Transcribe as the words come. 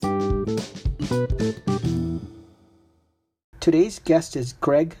Today's guest is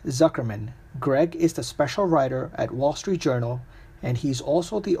Greg Zuckerman. Greg is the special writer at Wall Street Journal, and he's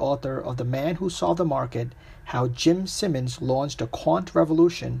also the author of The Man Who Solved the Market: How Jim Simmons Launched a Quant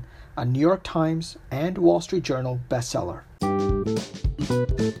Revolution, a New York Times and Wall Street Journal bestseller.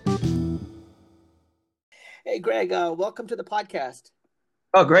 Hey, Greg, welcome to the podcast.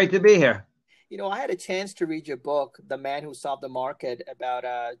 Oh, great to be here. I had a chance to read your book, The Man Who Solved the Market, about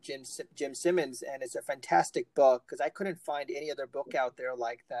Jim Simmons, and it's a fantastic book because I couldn't find any other book out there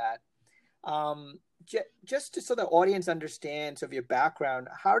like that. Just so the audience understands of your background,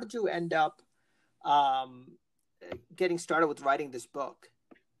 how did you end up getting started with writing this book?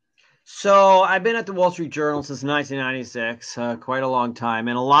 So I've been at the Wall Street Journal since 1996, quite a long time.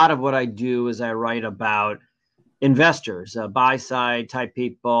 And a lot of what I do is I write about investors, buy-side type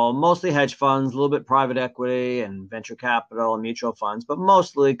people, mostly hedge funds, a little bit private equity and venture capital and mutual funds, but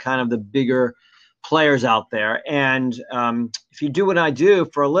mostly kind of the bigger players out there. And if you do what I do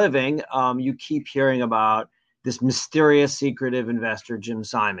for a living, you keep hearing about this mysterious, secretive investor, Jim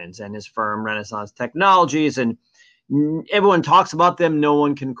Simons, and his firm, Renaissance Technologies. And everyone talks about them. No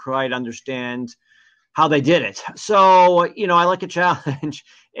one can quite understand how they did it. So, I like a challenge,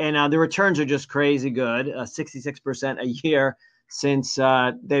 and the returns are just crazy good, 66% a year since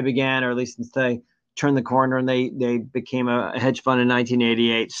they began, or at least since they turned the corner and they became a hedge fund in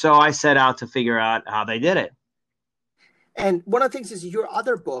 1988. So I set out to figure out how they did it. And one of the things is your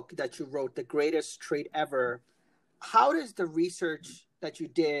other book that you wrote, The Greatest Trade Ever. How does the research that you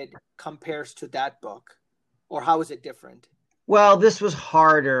did compares to that book, or how is it different? Well, this was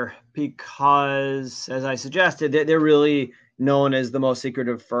harder because, as I suggested, they're really known as the most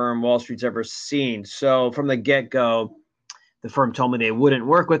secretive firm Wall Street's ever seen. So from the get-go, the firm told me they wouldn't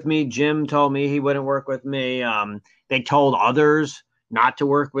work with me. Jim told me he wouldn't work with me. They told others not to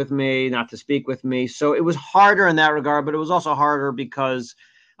work with me, not to speak with me. So it was harder in that regard, but it was also harder because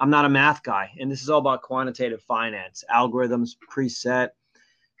I'm not a math guy. And this is all about quantitative finance, algorithms, preset,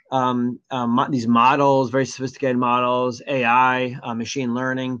 these models, very sophisticated models, AI, machine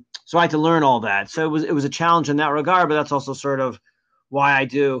learning. So I had to learn all that. So it was a challenge in that regard, but that's also sort of why I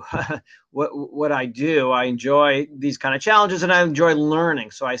do what I do. I enjoy these kind of challenges and I enjoy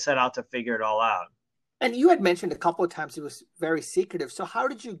learning. So I set out to figure it all out. And you had mentioned a couple of times it was very secretive. So how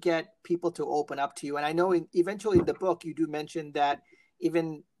did you get people to open up to you? And I know eventually in the book you do mention that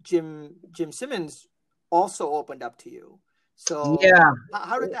even Jim Simmons also opened up to you. So yeah,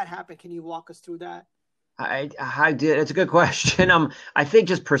 how did that happen? Can you walk us through that? I did. It's a good question. I think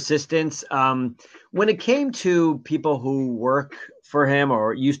just persistence. When it came to people who work for him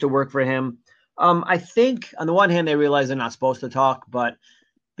or used to work for him, I think on the one hand they realize they're not supposed to talk, but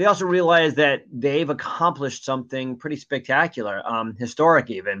they also realize that they've accomplished something pretty spectacular,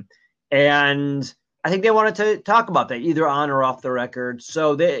 historic even, and I think they wanted to talk about that either on or off the record.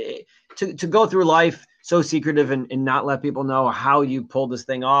 So to go through life so secretive and not let people know how you pulled this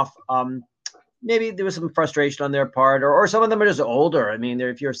thing off. Maybe there was some frustration on their part, or some of them are just older. I mean,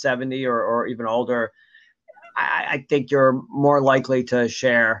 if you're 70 or even older, I think you're more likely to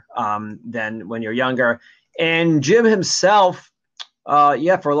share than when you're younger. And Jim himself, for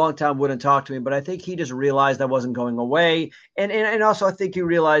a long time wouldn't talk to me, but I think he just realized I wasn't going away. And also I think he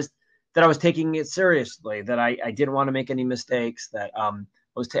realized that I was taking it seriously, that I didn't want to make any mistakes, that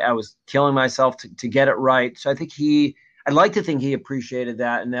I was killing myself to get it right. So I think I'd like to think he appreciated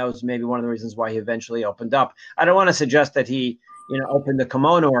that, and that was maybe one of the reasons why he eventually opened up. I don't want to suggest that he, opened the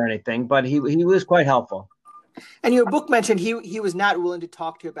kimono or anything, but he was quite helpful. And your book mentioned he was not willing to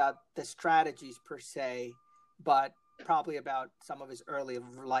talk to you about the strategies per se, but probably about some of his early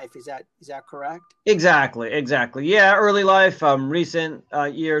life. Is that correct? Exactly. Yeah, early life, recent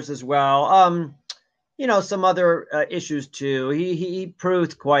years as well. Some other issues too. He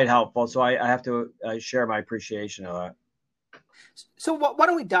proved quite helpful, so I have to share my appreciation of that. So why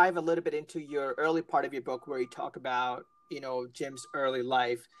don't we dive a little bit into your early part of your book where you talk about, Jim's early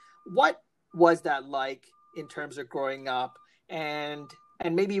life. What was that like in terms of growing up? And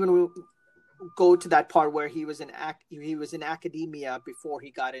maybe even we'll go to that part where he was in academia before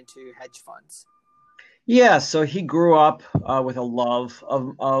he got into hedge funds. Yeah, so he grew up with a love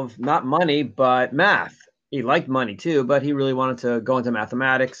of not money, but math. He liked money too, but he really wanted to go into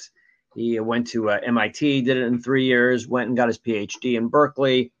mathematics. He went to MIT, did it in 3 years, went and got his PhD in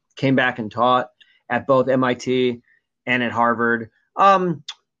Berkeley, came back and taught at both MIT and at Harvard.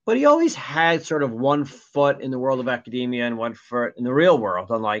 But he always had sort of one foot in the world of academia and one foot in the real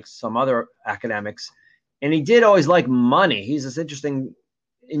world, unlike some other academics. And he did always like money. He's this interesting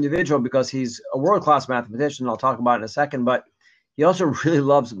individual because he's a world-class mathematician. I'll talk about it in a second, but he also really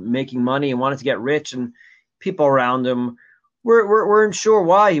loves making money and wanted to get rich, and people around him weren't sure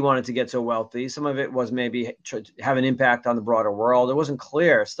why he wanted to get so wealthy. Some of it was maybe to have an impact on the broader world. It wasn't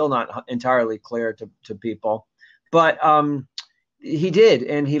clear, still not entirely clear to people, but he did,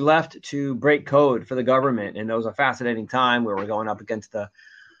 and he left to break code for the government. And it was a fascinating time where we're going up against the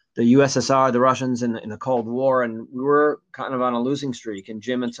USSR, the Russians in the Cold War, and we were kind of on a losing streak. And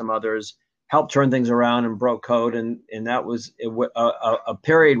Jim and some others helped turn things around and broke code, and that was a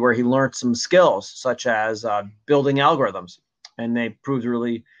period where he learned some skills such as building algorithms, and they proved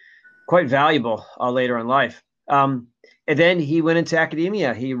really quite valuable later in life. And then he went into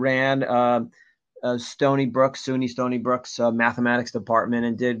academia. He ran SUNY Stony Brook's mathematics department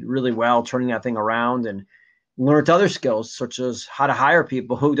and did really well turning that thing around, and learned other skills such as how to hire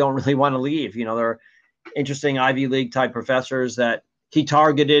people who don't really want to leave. There are interesting Ivy League type professors that he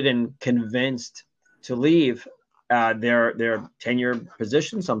targeted and convinced to leave their tenure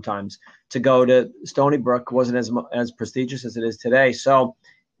position sometimes to go to Stony Brook. Wasn't as prestigious as it is today. So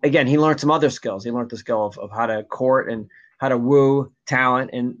again, he learned some other skills. He learned the skill of how to court and how to woo talent,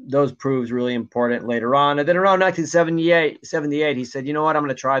 and those proved really important later on. And then around 1978, he said, you know what, I'm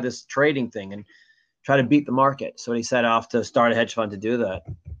going to try this trading thing and try to beat the market. So he set off to start a hedge fund to do that.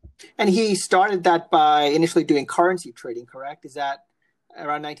 And he started that by initially doing currency trading, correct? Is that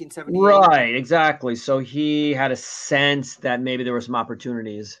around 1978? Right, exactly. So he had a sense that maybe there were some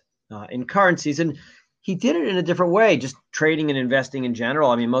opportunities in currencies, and he did it in a different way, just trading and investing in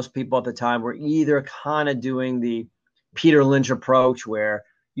general. I mean, most people at the time were either kind of doing the Peter Lynch approach, where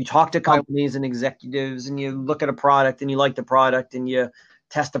you talk to companies and executives and you look at a product and you like the product and you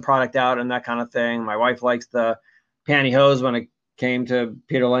test the product out and that kind of thing. My wife likes the pantyhose when it came to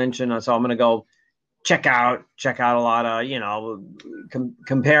Peter Lynch, and so I'm going to go check out a lot of,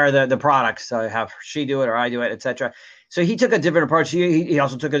 compare the products, have she do it or I do it, etc. So he took a different approach. He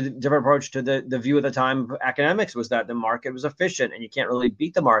also took a different approach to the view of the time of academics, was that the market was efficient and you can't really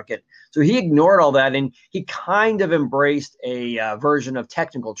beat the market. So he ignored all that, and he kind of embraced a version of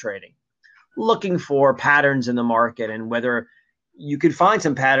technical trading, looking for patterns in the market and whether you could find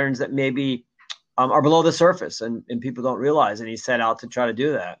some patterns that maybe are below the surface and people don't realize. And he set out to try to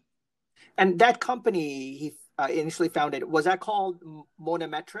do that. And that company he initially founded, was that called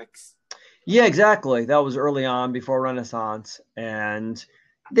Monometrics? Yeah, exactly. That was early on, before Renaissance. And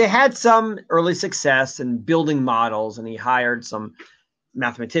they had some early success in building models, and he hired some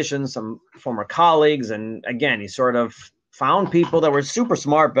mathematicians, some former colleagues. And again, he sort of found people that were super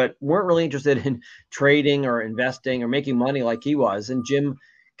smart, but weren't really interested in trading or investing or making money like he was. And Jim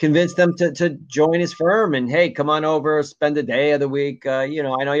convinced them to join his firm, and, hey, come on over, spend a day of the week. I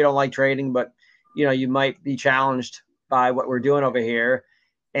know you don't like trading, but, you might be challenged by what we're doing over here.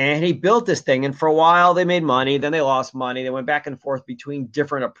 And he built this thing. And for a while they made money, then they lost money. They went back and forth between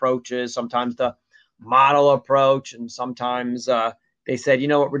different approaches, sometimes the model approach, and sometimes they said, you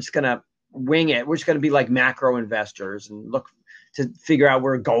know what, we're just going to wing it. We're just going to be like macro investors and look to figure out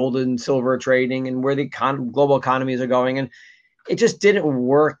where gold and silver are trading and where the global economies are going. And it just didn't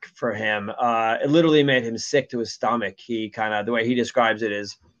work for him. It literally made him sick to his stomach. He the way he describes it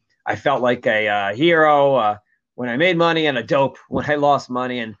is, I felt like a hero when I made money and a dope when I lost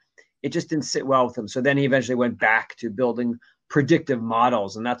money. And it just didn't sit well with him. So then he eventually went back to building predictive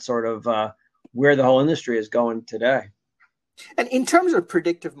models. And that's sort of where the whole industry is going today. And in terms of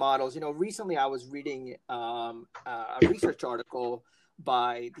predictive models, recently I was reading a research article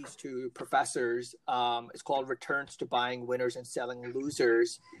by these two professors. It's called Returns to Buying Winners and Selling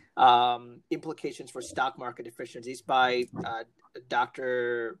Losers, Implications for Stock Market Efficiencies, by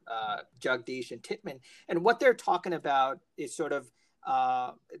Dr. Jagdish and Titman. And what they're talking about is sort of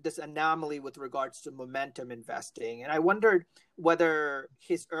this anomaly with regards to momentum investing. And I wondered whether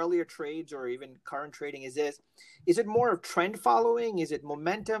his earlier trades or even current trading is it more of trend following? Is it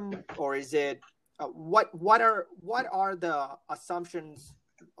momentum, or is it what are the assumptions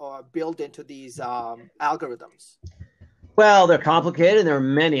built into these algorithms? Well, they're complicated, and there are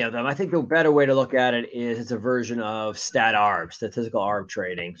many of them. I think the better way to look at it is it's a version of stat arb, statistical arb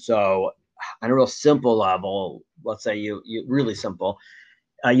trading. So on a real simple level, let's say you really simple,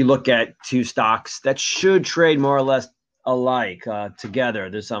 you look at two stocks that should trade more or less alike together.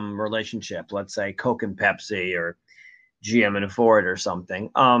 There's some relationship, let's say Coke and Pepsi or GM and Ford or something.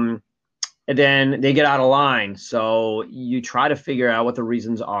 And then they get out of line. So you try to figure out what the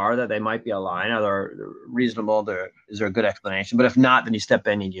reasons are that they might be aligned. Are they reasonable? Is there a good explanation? But if not, then you step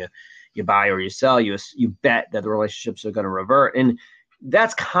in and you buy or you sell. You bet that the relationships are going to revert. And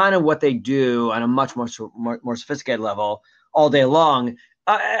that's kind of what they do on a much more sophisticated level all day long.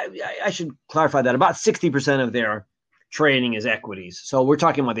 I should clarify that about 60% of their trading is equities. So we're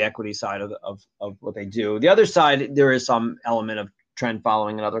talking about the equity side of what they do. The other side, there is some element of trend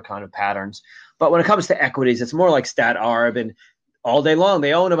following and other kind of patterns. But when it comes to equities, it's more like Stat Arb, and all day long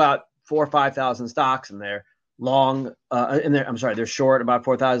they own about 4,000 or 5,000 stocks, and they're long. They're short about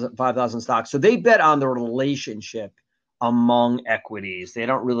 4,000, 5,000 stocks. So they bet on the relationship among equities. They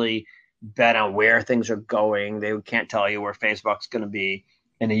don't really bet on where things are going. They can't tell you where Facebook's going to be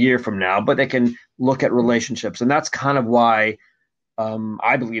in a year from now, but they can look at relationships. And that's kind of why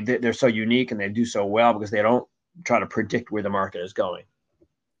I believe that they're so unique and they do so well, because they don't try to predict where the market is going.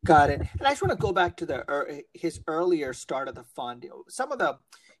 Got it. And I just want to go back to his earlier start of the fund. Some of the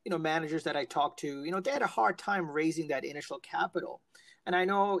managers that I talked to, they had a hard time raising that initial capital. And I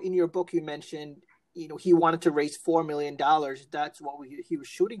know in your book you mentioned, he wanted to raise $4 million. That's what he was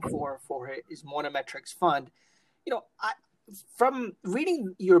shooting for his Monometrics fund. From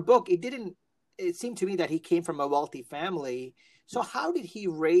reading your book, it seemed to me that he came from a wealthy family. So how did he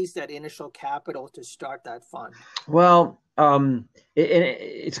raise that initial capital to start that fund? Well,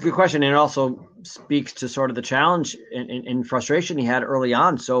 it's a good question. And it also speaks to sort of the challenge and frustration he had early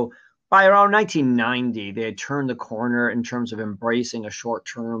on. So by around 1990, they had turned the corner in terms of embracing a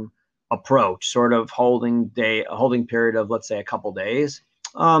short-term approach, sort of holding period of, let's say, a couple days,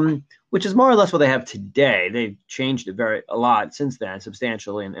 which is more or less what they have today. They've changed it a lot since then,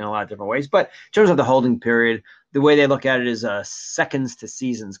 substantially in a lot of different ways. But in terms of the holding period, the way they look at it is a seconds to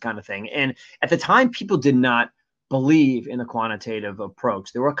seasons kind of thing. And at the time, people did not believe in the quantitative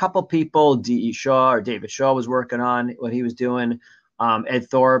approach. There were a couple people, David Shaw was working on what he was doing. Ed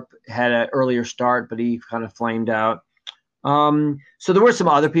Thorpe had an earlier start, but he kind of flamed out. So there were some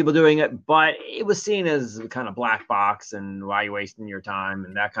other people doing it, but it was seen as a kind of black box and why are you wasting your time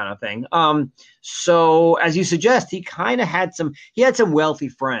and that kind of thing. So as you suggest, he had some wealthy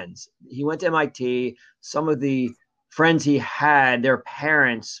friends. He went to MIT. Some of the friends he had, their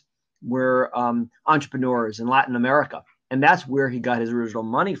parents were entrepreneurs in Latin America. And that's where he got his original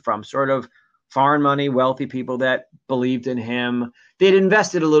money from, sort of foreign money, wealthy people that believed in him. They'd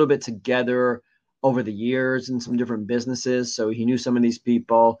invested a little bit together over the years in some different businesses. So he knew some of these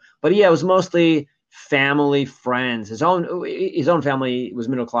people, but yeah, it was mostly family, friends. His own family was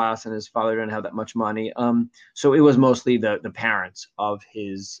middle class and his father didn't have that much money. So it was mostly the parents of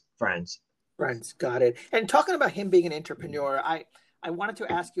his friends. Friends, got it. And talking about him being an entrepreneur, I wanted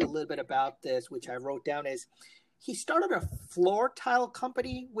to ask you a little bit about this, which I wrote down is he started a floor tile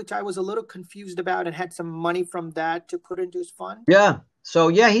company, which I was a little confused about, and had some money from that to put into his fund. Yeah. So,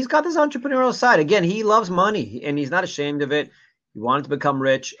 yeah, he's got this entrepreneurial side. Again, he loves money and he's not ashamed of it. He wanted to become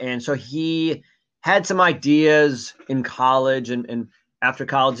rich. And so he had some ideas in college and after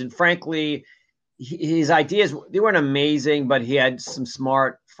college. And frankly, his ideas, they weren't amazing, but he had some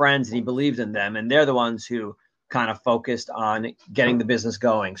smart friends and he believed in them. And they're the ones who kind of focused on getting the business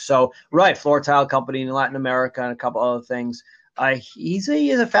going. So, right, floor tile company in Latin America and a couple other things. He's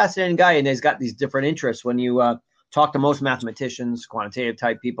a fascinating guy, and he's got these different interests. When you talk to most mathematicians, quantitative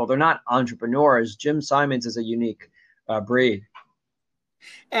type people, they're not entrepreneurs. Jim Simons is a unique breed.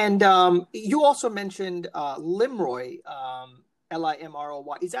 And you also mentioned Limroy,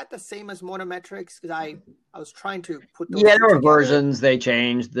 Limroy. Is that the same as Monometrics? Because I was trying to put those there were together. Versions. They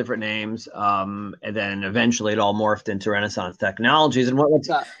changed different names. And then eventually it all morphed into Renaissance Technologies. And what's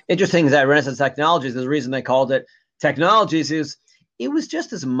interesting is that Renaissance Technologies, the reason they called it Technologies is it was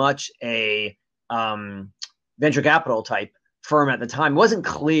just as much a venture capital type firm at the time. It wasn't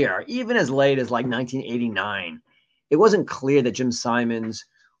clear, even as late as like 1989, it wasn't clear that Jim Simons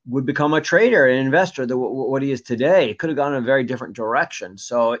would become a trader and investor, what he is today. It could have gone in a very different direction.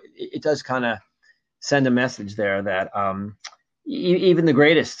 So it does kind of send a message there that even the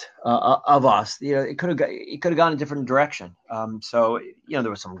greatest of us, it could have gone a different direction. So there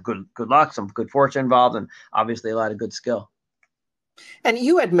was some good luck, some good fortune involved, and obviously a lot of good skill. And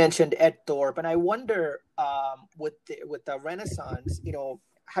you had mentioned Ed Thorpe, and I wonder with the Renaissance,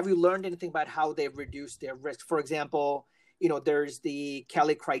 have you learned anything about how they've reduced their risk? For example, there's the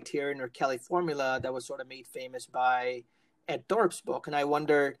Kelly criterion or Kelly formula that was sort of made famous by Ed Thorpe's book. And I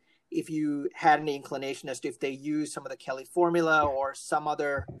wonder if you had any inclination as to if they use some of the Kelly formula or some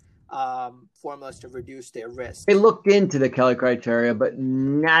other formulas to reduce their risk. They looked into the Kelly criteria, but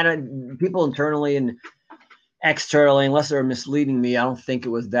not people internally and externally, unless they were misleading me, I don't think it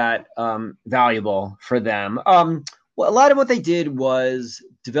was that valuable for them. Well, a lot of what they did was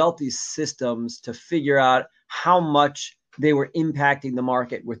develop these systems to figure out how much they were impacting the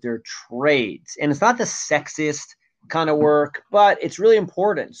market with their trades. And it's not the sexiest kind of work, but it's really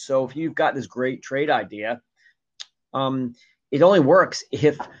important. So if you've got this great trade idea, it only works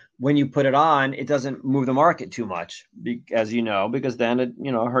if when you put it on, it doesn't move the market too much, as you know, because then it,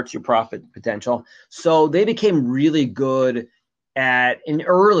 hurts your profit potential. So they became really good in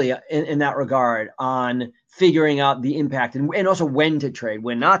that regard on figuring out the impact and also when to trade,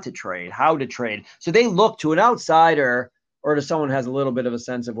 when not to trade, how to trade. So they look to an outsider or to someone who has a little bit of a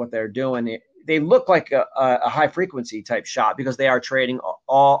sense of what they're doing. They look like a high frequency type shop because they are trading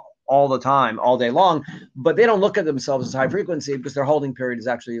all the time, all day long, but they don't look at themselves as high frequency because their holding period is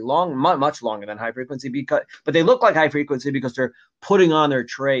actually long, much longer than high frequency. But they look like high frequency because they're putting on their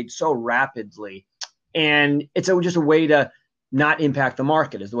trade so rapidly, and it's just a way to not impact the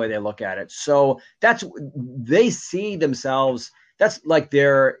market is the way they look at it. So they see themselves. That's like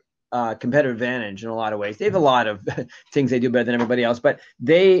their competitive advantage in a lot of ways. They have a lot of things they do better than everybody else, but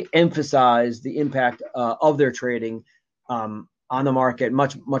they emphasize the impact of their trading on the market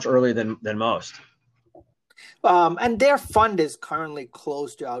much earlier than most. And their fund is currently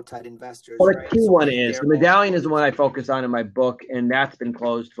closed to outside investors. Well, right? the key one is the Medallion is the one I focus on in my book, and that's been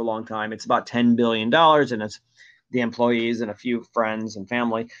closed for a long time. It's about $10 billion, and it's the employees and a few friends and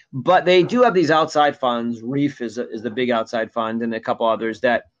family. But they do have these outside funds. Reef is the big outside fund, and a couple others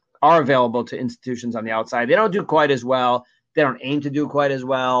that are available to institutions on the outside. They don't do quite as well. They don't aim to do quite as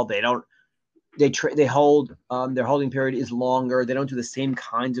well. They hold their holding period is longer. They don't do the same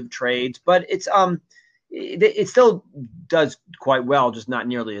kinds of trades, but it still does quite well, just not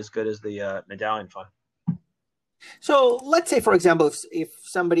nearly as good as the Medallion fund. So let's say, for example, if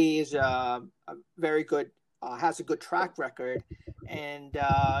somebody is very good, has a good track record, and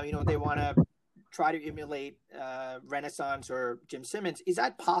they want to try to emulate Renaissance or Jim Simons, is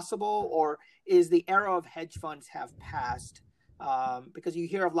that possible, or is the era of hedge funds have passed? Because you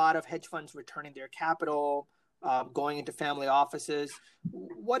hear a lot of hedge funds returning their capital, going into family offices.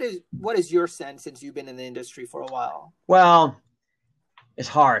 What is your sense since you've been in the industry for a while? Well, it's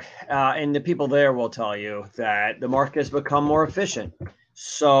hard. And the people there will tell you that the market has become more efficient.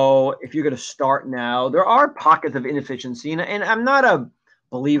 So if you're going to start now, there are pockets of inefficiency. And I'm not a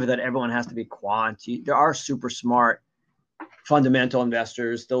believer that everyone has to be quant. There are super smart fundamental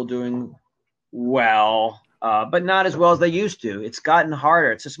investors still doing well. But not as well as they used to. It's gotten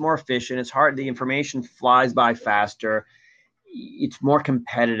harder. It's just more efficient. It's hard. The information flies by faster. It's more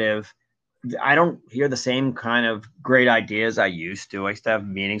competitive. I don't hear the same kind of great ideas I used to. I used to have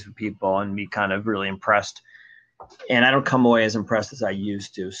meetings with people and be kind of really impressed. And I don't come away as impressed as I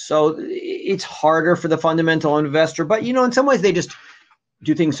used to. So it's harder for the fundamental investor. But, in some ways they just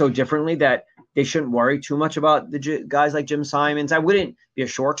do things so differently that they shouldn't worry too much about the guys like Jim Simons. I wouldn't be a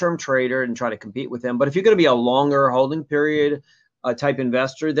short-term trader and try to compete with him. But if you're going to be a longer holding period type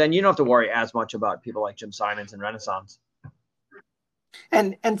investor, then you don't have to worry as much about people like Jim Simons and Renaissance.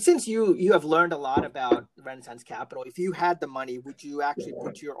 And since you have learned a lot about Renaissance Capital, if you had the money, would you actually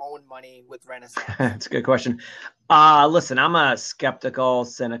put your own money with Renaissance? That's a good question. Listen, I'm a skeptical,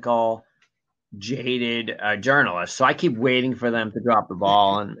 cynical, jaded journalist, so I keep waiting for them to drop the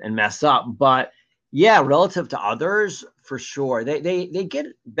ball and mess up. But yeah, relative to others, for sure, they get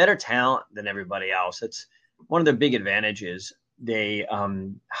better talent than everybody else. It's one of their big advantages. They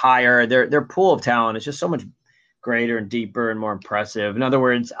hire their pool of talent is just so much greater and deeper and more impressive. In other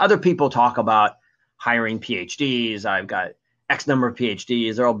words, other people talk about hiring PhDs. I've got X number of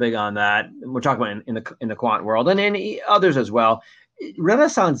PhDs. They're all big on that. We're talking about in the quant world and in others as well.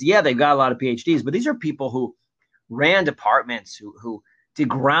 Renaissance, yeah, they've got a lot of PhDs, but these are people who ran departments, who did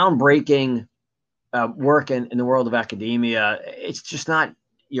groundbreaking work in the world of academia. It's just not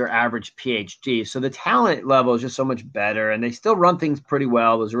your average PhD. So the talent level is just so much better, and they still run things pretty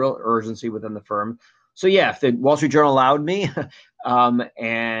well. There's a real urgency within the firm. So yeah, if the Wall Street Journal allowed me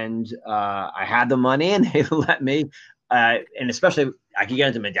and I had the money and they let me, and especially I could get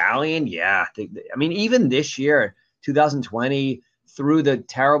into Medallion, yeah. I mean, even this year, 2020, through the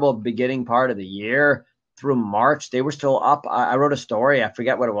terrible beginning part of the year, through March, they were still up. I wrote a story. I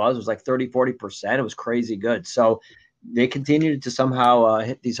forget what it was. It was like 30, 40%. It was crazy good. So they continued to somehow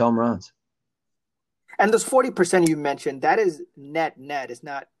hit these home runs. And those 40% you mentioned, that is net. It's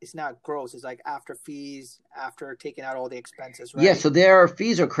not gross. It's like after fees, after taking out all the expenses, right? Yeah, so their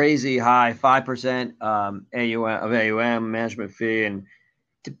fees are crazy high, 5% AUM management fee, and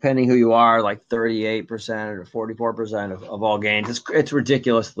depending who you are, like 38% or 44% of all gains. It's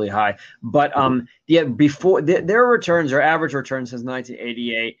ridiculously high. But before their returns, their average return since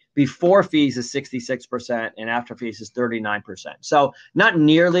 1988, before fees is 66% and after fees is 39%. So not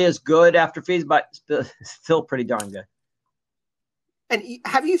nearly as good after fees, but still pretty darn good. And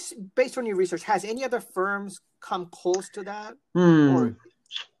have you, based on your research, has any other firms come close to that?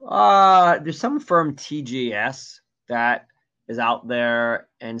 There's some firm TGS that is out there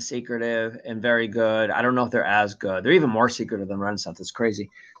and secretive and very good. I don't know if they're as good. They're even more secretive than Renaissance. It's crazy.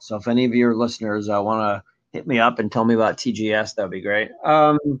 So if any of your listeners want to hit me up and tell me about TGS, that would be great.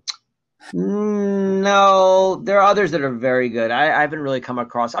 No, there are others that are very good. I haven't really come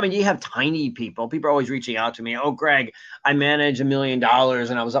across. I mean, you have tiny people. People are always reaching out to me. Oh, Greg, I manage $1 million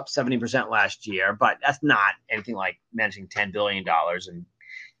and I was up 70% last year, but that's not anything like managing $10 billion and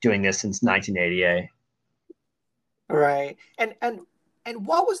doing this since 1988. Right. And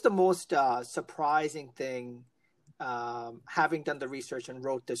what was the most surprising thing, having done the research and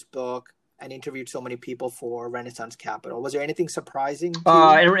wrote this book and interviewed so many people for Renaissance Capital? Was there anything surprising to you?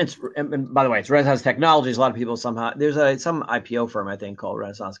 And by the way, it's Renaissance Technologies. A lot of people somehow there's some IPO firm I think called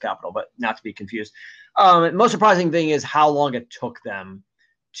Renaissance Capital, but not to be confused. Most surprising thing is how long it took them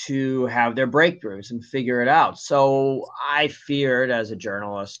to have their breakthroughs and figure it out. So I feared as a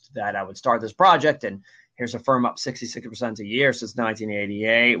journalist that I would start this project and here's a firm up 66% a year since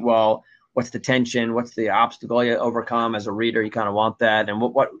 1988. Well, what's the tension? What's the obstacle you overcome? As a reader, you kind of want that. And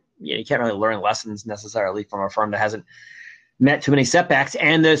you can't really learn lessons necessarily from a firm that hasn't met too many setbacks.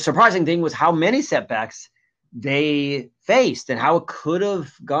 And the surprising thing was how many setbacks they faced and how it could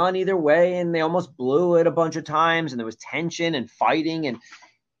have gone either way. And they almost blew it a bunch of times. And there was tension and fighting and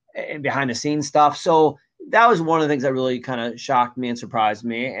behind the scenes stuff. So that was one of the things that really kind of shocked me and surprised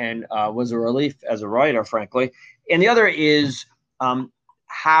me and was a relief as a writer, frankly. And the other is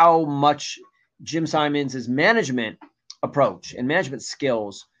how much Jim Simons' management approach and management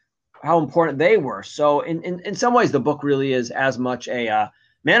skills, how important they were. So in some ways, the book really is as much a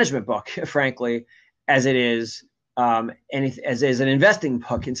management book, frankly, as it is as is an investing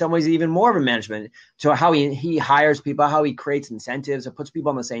book. In some ways, even more of a management. So how he hires people, how he creates incentives, it puts people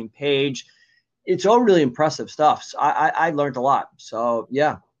on the same page. It's all really impressive stuff. So I learned a lot. So,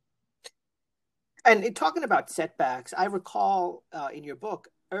 yeah. And talking about setbacks, I recall in your book,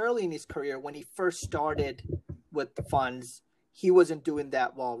 early in his career, when he first started with the funds, he wasn't doing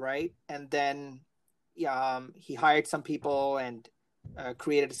that well, right? And then he hired some people and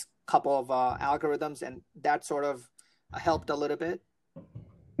created a couple of algorithms, and that sort of helped a little bit.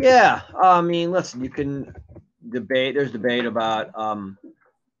 Yeah. I mean, listen, you can debate. There's debate about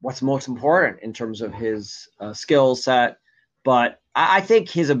what's most important in terms of his skill set. But I think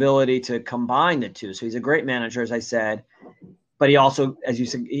his ability to combine the two. So he's a great manager, as I said, but he also, as you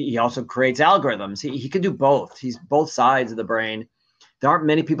said, he also creates algorithms. He can do both. He's both sides of the brain. There aren't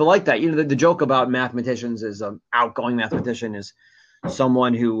many people like that. You know, the joke about mathematicians is an outgoing mathematician is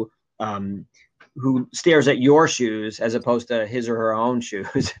someone who stares at your shoes as opposed to his or her own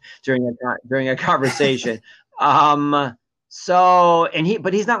shoes during a conversation. But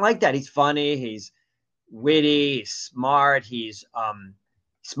he's not like that. He's funny. He's witty. He's smart. He's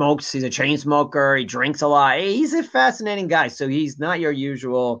smokes. He's a chain smoker. He drinks a lot. He's a fascinating guy. So he's not your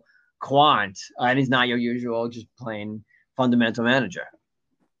usual quant, and he's not your usual just plain fundamental manager.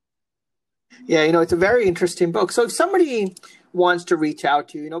 Yeah, it's a very interesting book. So if somebody wants to reach out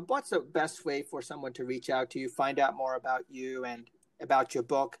to you, what's the best way for someone to reach out to you, find out more about you and about your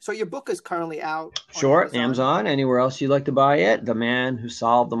book? So your book is currently out. Sure. Amazon, anywhere else you'd like to buy it. The Man Who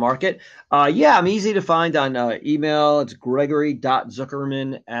Solved the Market. I'm easy to find on email. It's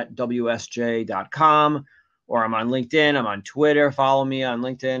gregory.zuckerman@wsj.com, or I'm on LinkedIn. I'm on Twitter. Follow me on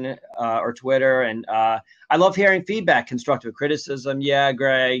LinkedIn or Twitter. And I love hearing feedback, constructive criticism. Yeah,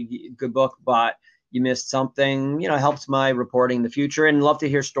 Greg, good book, but you missed something. Helps my reporting in the future. And love to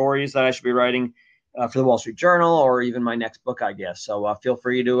hear stories that I should be writing for the Wall Street Journal or even my next book idea. So feel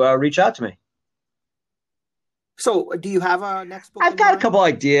free to reach out to me. So do you have a next book? I've got a couple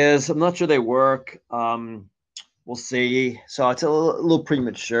ideas. I'm not sure they work. We'll see. So it's a little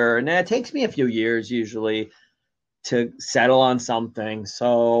premature. And it takes me a few years usually to settle on something.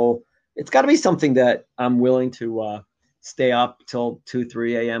 So it's got to be something that I'm willing to stay up till 2,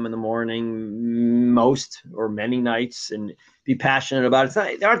 3 a.m. in the morning most or many nights and be passionate about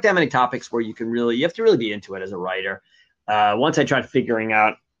it. There aren't that many topics where you have to really be into it as a writer. Once I tried figuring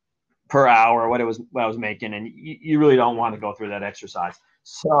out per hour what I was making, and you really don't want to go through that exercise.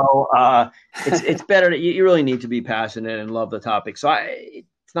 So it's better that you really need to be passionate and love the topic. So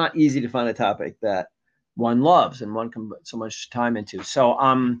it's not easy to find a topic that one loves and one can put so much time into. So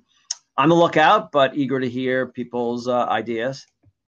on the lookout, but eager to hear people's ideas.